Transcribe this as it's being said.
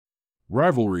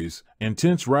Rivalries,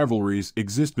 intense rivalries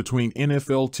exist between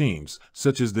NFL teams,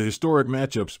 such as the historic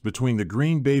matchups between the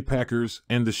Green Bay Packers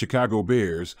and the Chicago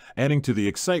Bears, adding to the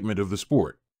excitement of the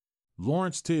sport.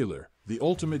 Lawrence Taylor, the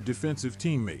ultimate defensive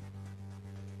teammate.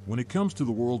 When it comes to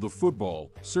the world of football,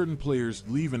 certain players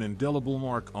leave an indelible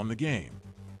mark on the game.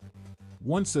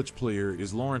 One such player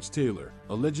is Lawrence Taylor,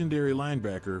 a legendary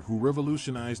linebacker who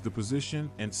revolutionized the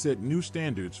position and set new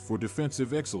standards for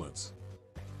defensive excellence.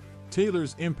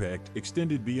 Taylor's impact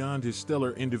extended beyond his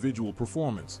stellar individual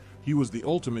performance. He was the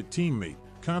ultimate teammate,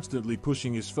 constantly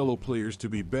pushing his fellow players to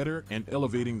be better and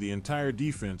elevating the entire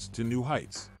defense to new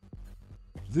heights.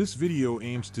 This video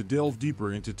aims to delve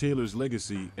deeper into Taylor's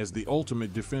legacy as the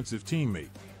ultimate defensive teammate.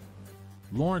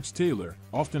 Lawrence Taylor,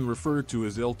 often referred to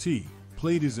as LT,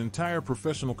 played his entire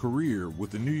professional career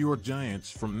with the New York Giants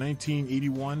from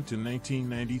 1981 to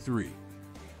 1993.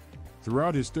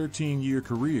 Throughout his 13-year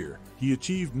career, he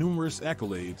achieved numerous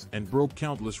accolades and broke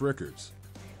countless records.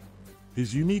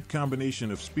 His unique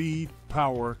combination of speed,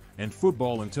 power, and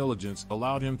football intelligence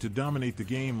allowed him to dominate the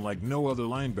game like no other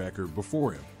linebacker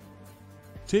before him.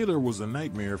 Taylor was a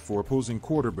nightmare for opposing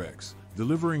quarterbacks,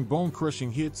 delivering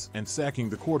bone-crushing hits and sacking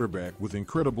the quarterback with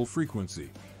incredible frequency.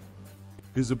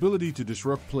 His ability to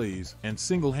disrupt plays and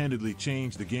single-handedly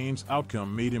change the game's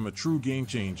outcome made him a true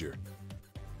game-changer.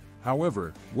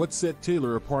 However, what set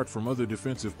Taylor apart from other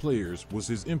defensive players was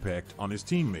his impact on his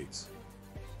teammates.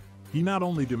 He not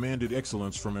only demanded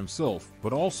excellence from himself,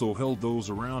 but also held those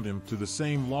around him to the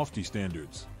same lofty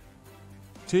standards.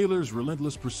 Taylor's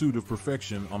relentless pursuit of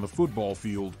perfection on the football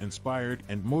field inspired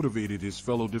and motivated his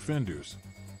fellow defenders.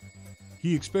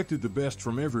 He expected the best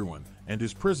from everyone, and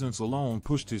his presence alone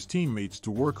pushed his teammates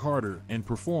to work harder and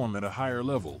perform at a higher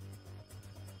level.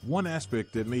 One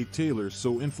aspect that made Taylor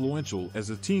so influential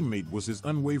as a teammate was his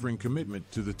unwavering commitment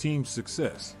to the team's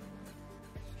success.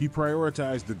 He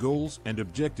prioritized the goals and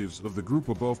objectives of the group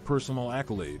above personal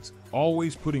accolades,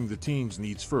 always putting the team's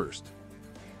needs first.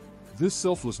 This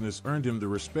selflessness earned him the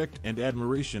respect and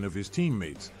admiration of his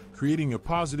teammates, creating a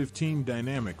positive team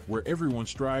dynamic where everyone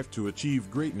strived to achieve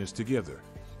greatness together.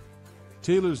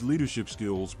 Taylor's leadership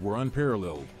skills were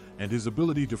unparalleled, and his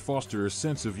ability to foster a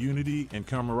sense of unity and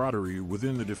camaraderie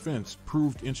within the defense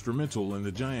proved instrumental in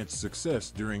the Giants' success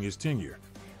during his tenure.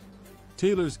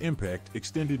 Taylor's impact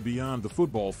extended beyond the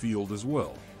football field as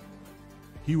well.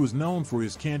 He was known for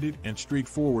his candid and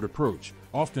straightforward approach,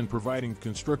 often providing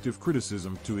constructive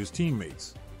criticism to his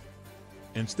teammates.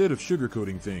 Instead of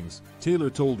sugarcoating things,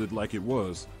 Taylor told it like it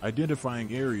was,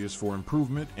 identifying areas for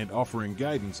improvement and offering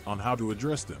guidance on how to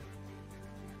address them.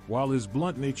 While his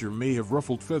blunt nature may have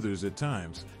ruffled feathers at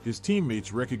times, his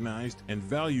teammates recognized and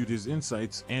valued his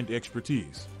insights and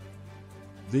expertise.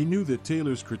 They knew that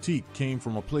Taylor's critique came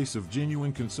from a place of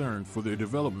genuine concern for their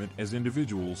development as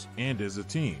individuals and as a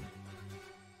team.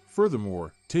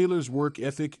 Furthermore, Taylor's work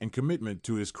ethic and commitment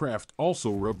to his craft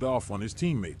also rubbed off on his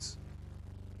teammates.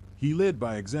 He led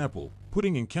by example,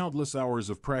 putting in countless hours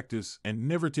of practice and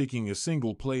never taking a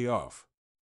single play off.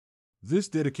 This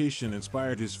dedication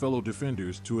inspired his fellow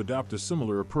defenders to adopt a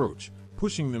similar approach,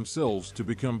 pushing themselves to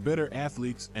become better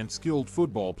athletes and skilled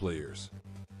football players.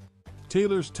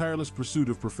 Taylor's tireless pursuit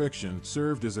of perfection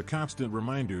served as a constant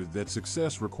reminder that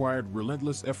success required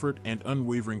relentless effort and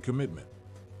unwavering commitment.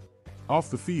 Off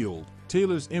the field,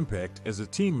 Taylor's impact as a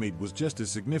teammate was just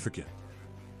as significant.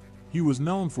 He was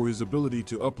known for his ability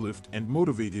to uplift and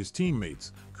motivate his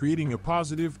teammates, creating a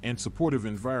positive and supportive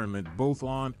environment both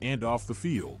on and off the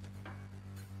field.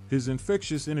 His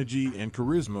infectious energy and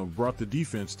charisma brought the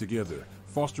defense together,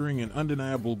 fostering an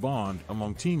undeniable bond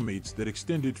among teammates that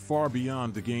extended far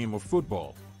beyond the game of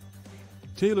football.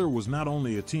 Taylor was not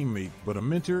only a teammate but a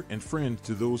mentor and friend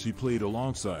to those he played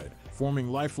alongside, forming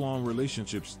lifelong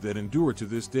relationships that endure to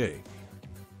this day.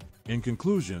 In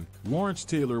conclusion, Lawrence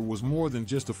Taylor was more than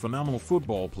just a phenomenal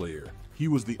football player, he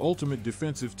was the ultimate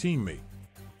defensive teammate.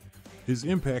 His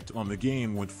impact on the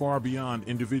game went far beyond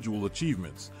individual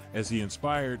achievements, as he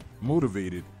inspired,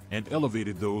 motivated, and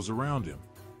elevated those around him.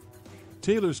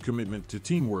 Taylor's commitment to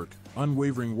teamwork,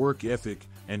 unwavering work ethic,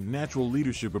 and natural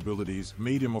leadership abilities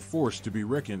made him a force to be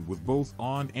reckoned with both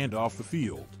on and off the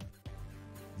field.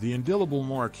 The indelible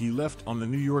mark he left on the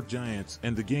New York Giants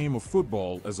and the game of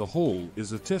football as a whole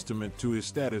is a testament to his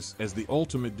status as the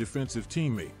ultimate defensive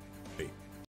teammate.